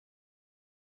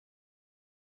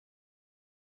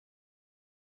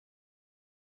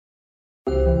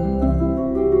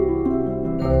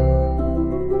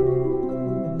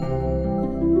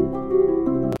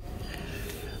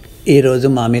ఈరోజు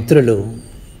మా మిత్రులు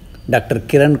డాక్టర్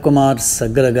కిరణ్ కుమార్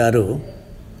సగ్గల గారు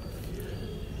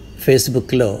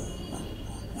ఫేస్బుక్లో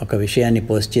ఒక విషయాన్ని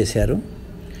పోస్ట్ చేశారు.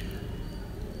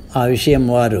 ఆ విషయం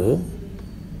వారు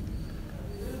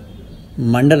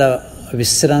మండల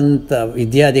విశ్రాంత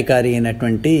విద్యాధికారి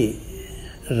అయినటువంటి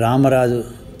రామరాజు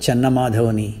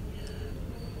చెన్నమాధవ్ని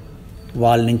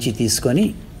వాళ్ళ నుంచి తీసుకొని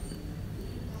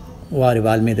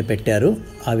వాళ్ళ మీద పెట్టారు.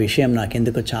 ఆ విషయం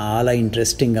నాకెందుకు చాలా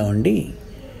ఇంట్రెస్టింగ్గా ఉండి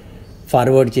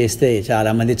ఫార్వర్డ్ చేస్తే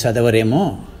చాలామంది చదవరేమో,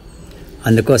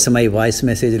 అందుకోసమై వాయిస్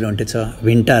మెసేజ్లు ఉంటే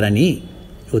వింటారని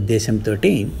ఉద్దేశంతో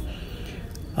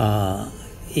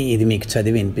ఇది మీకు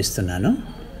చదివి వినిపిస్తున్నాను.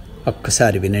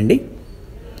 ఒక్కసారి వినండి.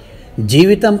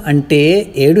 జీవితం అంటే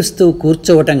ఏడుస్తూ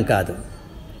కూర్చోవటం కాదు.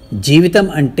 జీవితం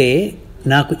అంటే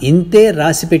నాకు ఇంతే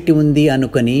రాసిపెట్టి ఉంది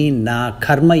అనుకొని నా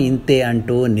కర్మ ఇంతే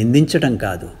అంటూ నిందించటం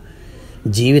కాదు.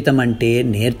 జీవితం అంటే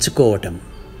నేర్చుకోవటం.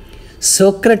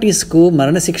 సోక్రటీస్కు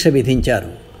మరణశిక్ష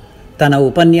విధించారు. తన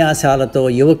ఉపన్యాసాలతో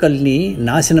యువకుల్ని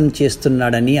నాశనం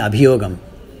చేస్తున్నాడని అభియోగం.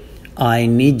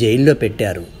 ఆయన్ని జైల్లో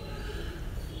పెట్టారు.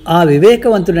 ఆ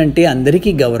వివేకవంతుడంటే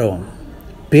అందరికీ గౌరవం.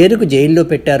 పేరుకు జైల్లో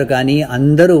పెట్టారు కానీ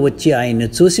అందరూ వచ్చి ఆయన్ని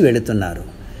చూసి వెళుతున్నారు.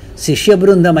 శిష్య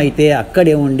బృందం అయితే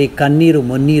అక్కడే ఉండి కన్నీరు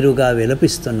మొన్నీరుగా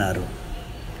విలపిస్తున్నారు.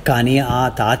 కానీ ఆ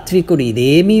తాత్వికుడు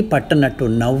ఇదేమీ పట్టనట్టు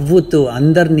నవ్వుతూ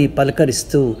అందరినీ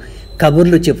పలకరిస్తూ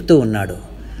కబుర్లు చెప్తూ ఉన్నాడు.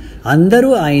 అందరూ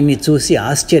ఆయన్ని చూసి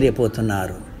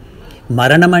ఆశ్చర్యపోతున్నారు.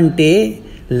 మరణమంటే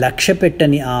లక్ష్య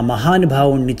పెట్టని ఆ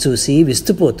మహానుభావుణ్ణి చూసి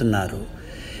విస్తుపోతున్నారు.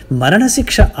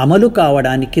 మరణశిక్ష అమలు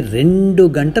కావడానికి 2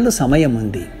 గంటల సమయం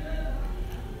ఉంది.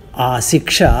 ఆ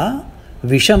శిక్ష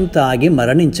విషం తాగి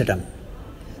మరణించటం.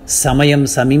 సమయం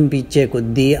సమీపించే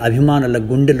కొద్దీ అభిమానుల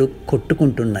గుండెలు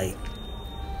కొట్టుకుంటున్నాయి.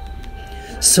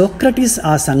 సోక్రటీస్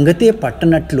ఆ సంగతే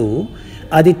పట్టనట్లు,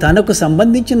 అది తనకు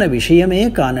సంబంధించిన విషయమే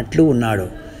కానట్లు ఉన్నాడు.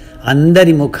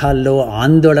 అందరి ముఖాల్లో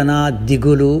ఆందోళన,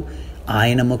 దిగులు,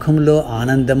 ఆయన ముఖంలో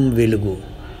ఆనందం, వెలుగు.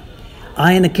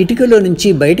 ఆయన కిటికీలో నుంచి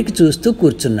బయటికి చూస్తూ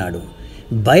కూర్చున్నాడు.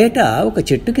 బయట ఒక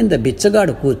చెట్టు కింద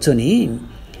బిచ్చగాడు కూర్చొని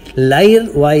లైర్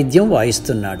వాయిద్యం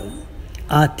వాయిస్తున్నాడు.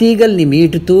 ఆ తీగల్ని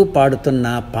మీటుతూ పాడుతున్న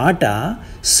పాట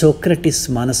సోక్రటీస్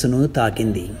మనసును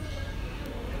తాకింది.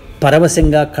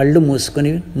 పరవశంగా కళ్ళు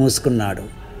మూసుకున్నాడు.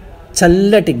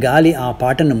 చల్లటి గాలి ఆ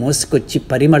పాటను మోసుకొచ్చి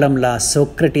పరిమళంలా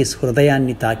సోక్రటీస్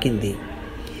హృదయాన్ని తాకింది.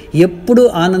 ఎప్పుడూ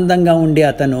ఆనందంగా ఉండే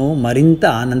అతను మరింత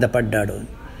ఆనందపడ్డాడు.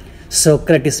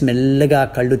 సోక్రటీస్ మెల్లగా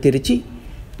కళ్ళు తెరిచి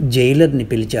జైలర్ని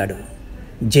పిలిచాడు.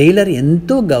 జైలర్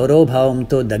ఎంతో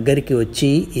గౌరవభావంతో దగ్గరికి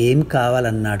వచ్చి ఏం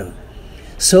కావాలన్నాడు.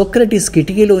 సోక్రటీస్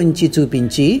కిటికీలోంచి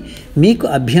చూపించి, మీకు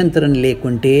అభ్యంతరం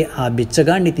లేకుంటే ఆ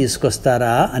బిచ్చగాన్ని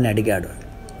తీసుకొస్తారా అని అడిగాడు.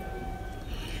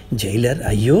 జైలర్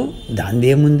అయ్యో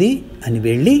దాందేముంది అని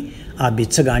వెళ్ళి ఆ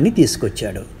బిచ్చగాన్ని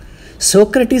తీసుకొచ్చాడు.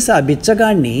 సోక్రటీస్ ఆ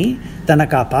బిచ్చగాన్ని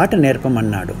తనకు ఆ పాట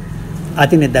నేర్పమన్నాడు.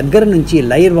 అతని దగ్గర నుంచి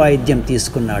లైర్ వాయిద్యం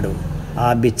తీసుకున్నాడు. ఆ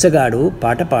బిచ్చగాడు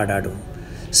పాట పాడాడు.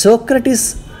 సోక్రటీస్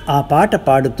ఆ పాట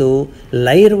పాడుతూ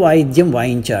లైర్ వాయిద్యం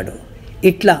వాయించాడు.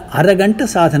 ఇట్లా అరగంట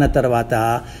సాధన తర్వాత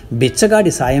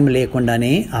బిచ్చగాడి సాయం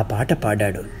లేకుండానే ఆ పాట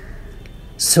పాడాడు.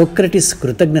 సోక్రటీస్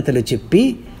కృతజ్ఞతలు చెప్పి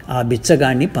ఆ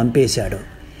బిచ్చగాడిని పంపేశాడు.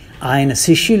 ఆయన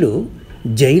శిష్యులు,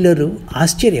 జైలరు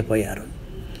ఆశ్చర్యపోయారు.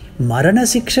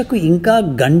 మరణశిక్షకు ఇంకా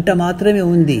గంట మాత్రమే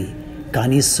ఉంది.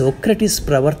 కానీ సోక్రటీస్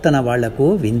ప్రవర్తన వాళ్లకు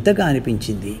వింతగా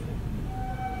అనిపించింది.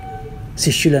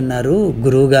 శిష్యులన్నారు,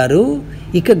 గురువుగారు,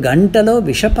 ఇక గంటలో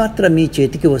విషపాత్ర మీ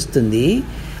చేతికి వస్తుంది.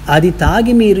 అది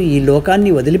తాగి మీరు ఈ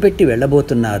లోకాన్ని వదిలిపెట్టి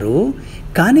వెళ్ళబోతున్నారు.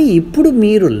 కానీ ఇప్పుడు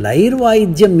మీరు లైర్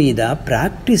వాయిద్యం మీద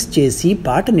ప్రాక్టీస్ చేసి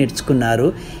పాట నేర్చుకున్నారు.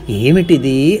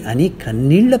 ఏమిటిది అని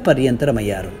కన్నీళ్ల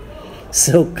పర్యంతరమయ్యారు.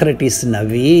 సోక్రటీస్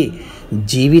నవ్వి,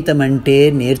 జీవితం అంటే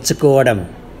నేర్చుకోవడం,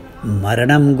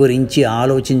 మరణం గురించి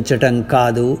ఆలోచించటం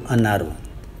కాదు అన్నారు.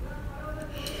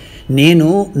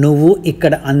 నువ్వు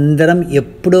ఇక్కడ అందరం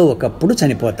ఎప్పుడో ఒకప్పుడు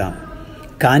చనిపోతాం.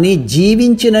 కానీ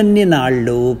జీవించినన్ని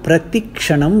నాళ్ళు ప్రతి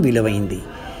క్షణం విలువైంది.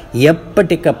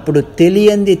 ఎప్పటికప్పుడు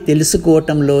తెలియంది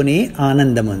తెలుసుకోవటంలోనే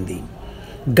ఆనందం ఉంది.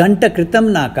 గంట క్రితం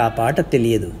నాకు ఆ పాట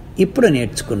తెలియదు, ఇప్పుడు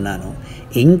నేర్చుకున్నాను.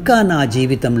 ఇంకా నా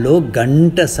జీవితంలో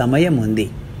గంట సమయం ఉంది.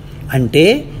 అంటే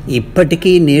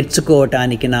ఇప్పటికీ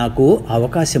నేర్చుకోవటానికి నాకు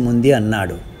అవకాశం ఉంది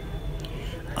అన్నాడు.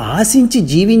 ఆశించి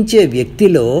జీవించే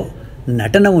వ్యక్తిలో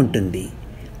నటన ఉంటుంది.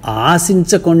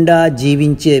 ఆశించకుండా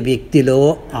జీవించే వ్యక్తిలో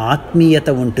ఆత్మీయత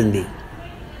ఉంటుంది.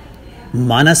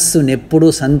 మనస్సునెప్పుడూ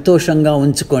సంతోషంగా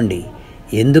ఉంచుకోండి.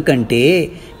 ఎందుకంటే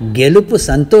గెలుపు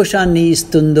సంతోషాన్ని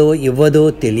ఇస్తుందో ఇవ్వదో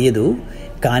తెలియదు.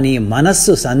 కానీ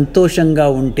మనస్సు సంతోషంగా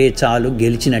ఉంటే చాలు,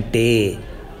 గెలిచినట్టే.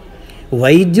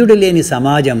 వైద్యుడు లేని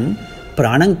సమాజం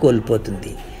ప్రాణం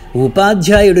కోల్పోతుంది.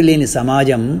 ఉపాధ్యాయుడు లేని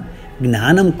సమాజం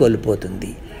జ్ఞానం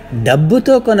కోల్పోతుంది.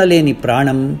 డబ్బుతో కొనలేని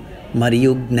ప్రాణం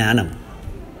మరియు జ్ఞానం.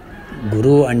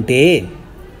 గురువు అంటే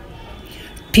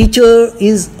teacher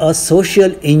is a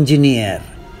social engineer,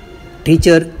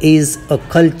 teacher is a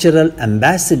cultural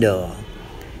ambassador,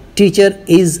 teacher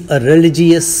is a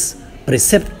religious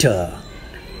preceptor,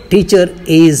 teacher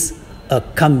is a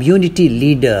community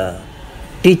leader,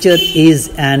 teacher is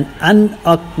an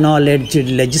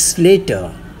అన్అక్నాలెడ్జ్డ్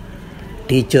legislator,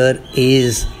 teacher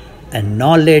is a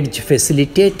knowledge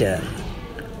facilitator,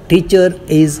 teacher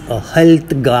is a health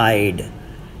guide,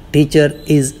 teacher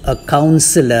is a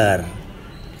counselor,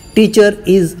 teacher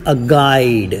is a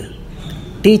guide,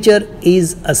 teacher is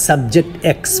a subject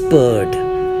expert,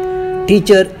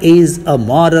 teacher is a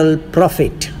moral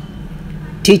prophet,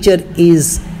 teacher is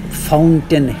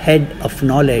fountainhead of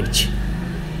knowledge,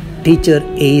 teacher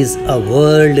is a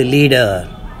world leader,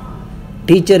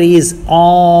 teacher is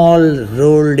all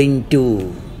rolled into.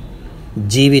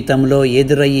 జీవితంలో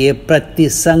ఎదురయ్యే ప్రతి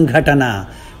సంఘటన,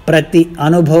 ప్రతి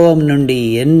అనుభవం నుండి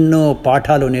ఎన్నో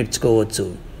పాఠాలు నేర్చుకోవచ్చు.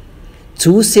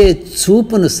 చూసే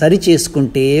చూపును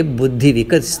సరిచేసుకుంటే బుద్ధి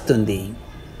వికసిస్తుంది.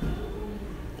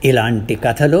 ఇలాంటి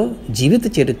కథలో, జీవిత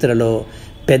చరిత్రలో,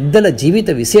 పెద్దల జీవిత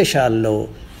విశేషాల్లో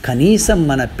కనీసం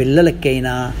మన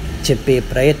పిల్లలకైనా చెప్పే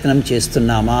ప్రయత్నం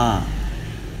చేస్తున్నామా?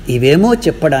 ఇవేమో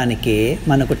చెప్పడానికే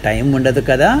మనకు టైం ఉండదు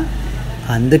కదా.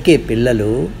 అందుకే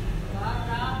పిల్లలు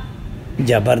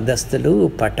జబర్దస్తులు,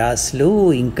 పటాసులు,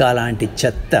 ఇంకా అలాంటి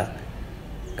చెత్త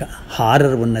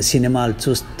హారర్ ఉన్న సినిమాలు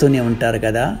చూస్తూనే ఉంటారు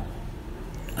కదా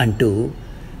అంటూ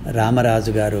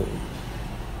రామరాజు గారు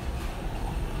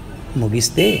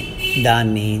ముగిస్తే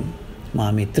దాన్ని మా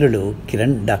మిత్రులు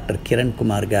డాక్టర్ కిరణ్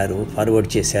కుమార్ గారు ఫార్వర్డ్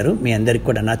చేశారు. మీ అందరికి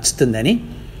కూడా నచ్చుతుందని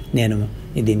నేను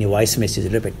దీన్ని వాయిస్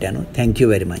మెసేజ్లో పెట్టాను. Thank you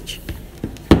very much.